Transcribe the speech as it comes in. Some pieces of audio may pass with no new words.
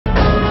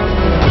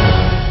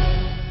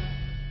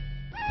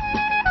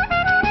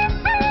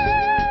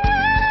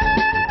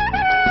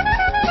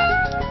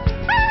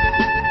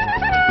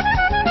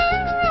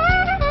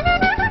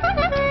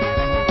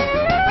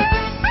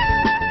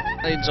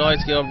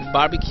enjoyed your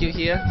barbecue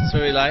here. It's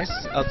very nice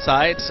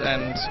outside,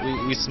 and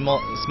we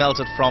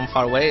smelled it from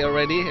far away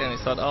already, and we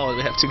thought, oh,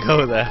 we have to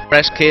go there.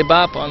 Fresh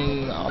kebab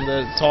on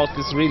the talk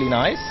is really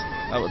nice,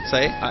 I would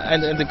say,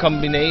 and the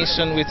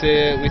combination with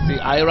the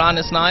ayran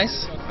is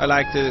nice. I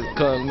like the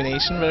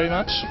combination very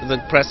much. The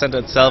press center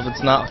itself,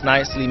 it's not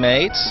nicely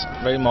made,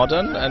 very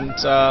modern, and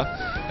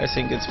I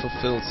think it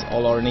fulfills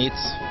all our needs.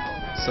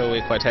 So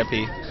we're quite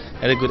happy.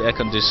 And a good air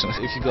condition.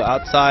 If you go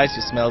outside,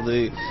 you smell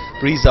the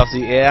breeze of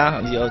the air,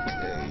 and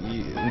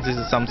this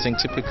is something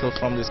typical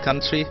from this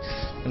country.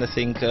 And I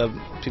think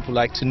people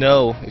like to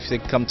know, if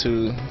they come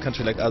to a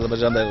country like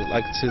Azerbaijan, they would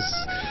like to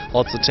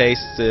also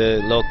taste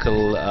the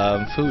local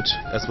food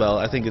as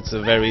well. I think it's a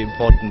very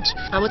important.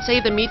 I would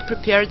say the meat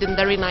prepared in a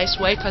very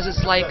nice way, because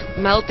it's like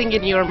melting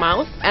in your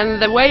mouth.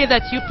 And the way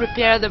that you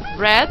prepare the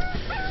bread,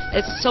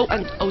 it's so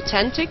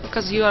authentic,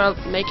 because you are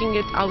making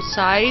it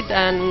outside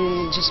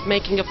and just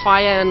making a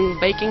fire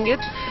and baking it.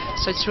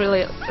 So it's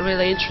really,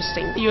 really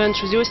interesting. You're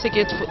introducing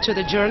it to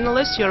the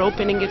journalists, you're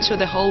opening it to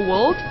the whole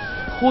world,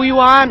 who you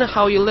are and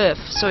how you live.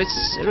 So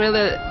it's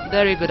really a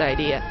very good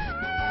idea.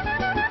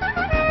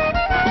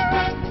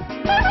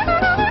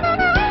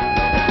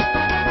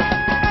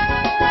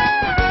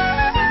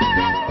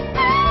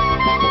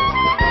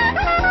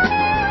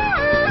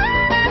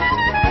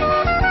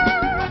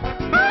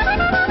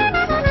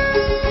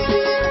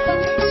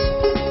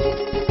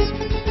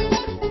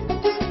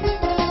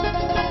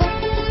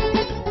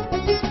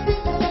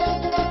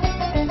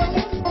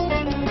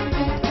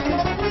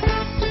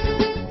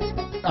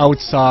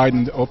 Outside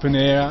in the open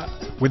air,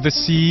 with the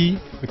sea,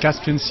 the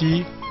Caspian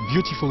Sea,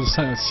 beautiful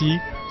sea.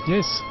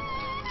 Yes,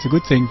 it's a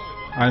good thing.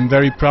 I'm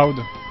very proud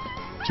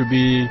to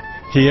be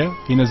here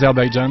in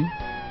Azerbaijan.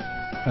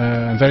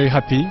 I'm very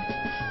happy,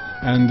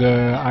 and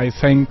I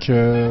thank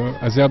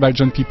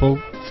Azerbaijan people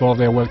for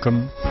their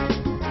welcome.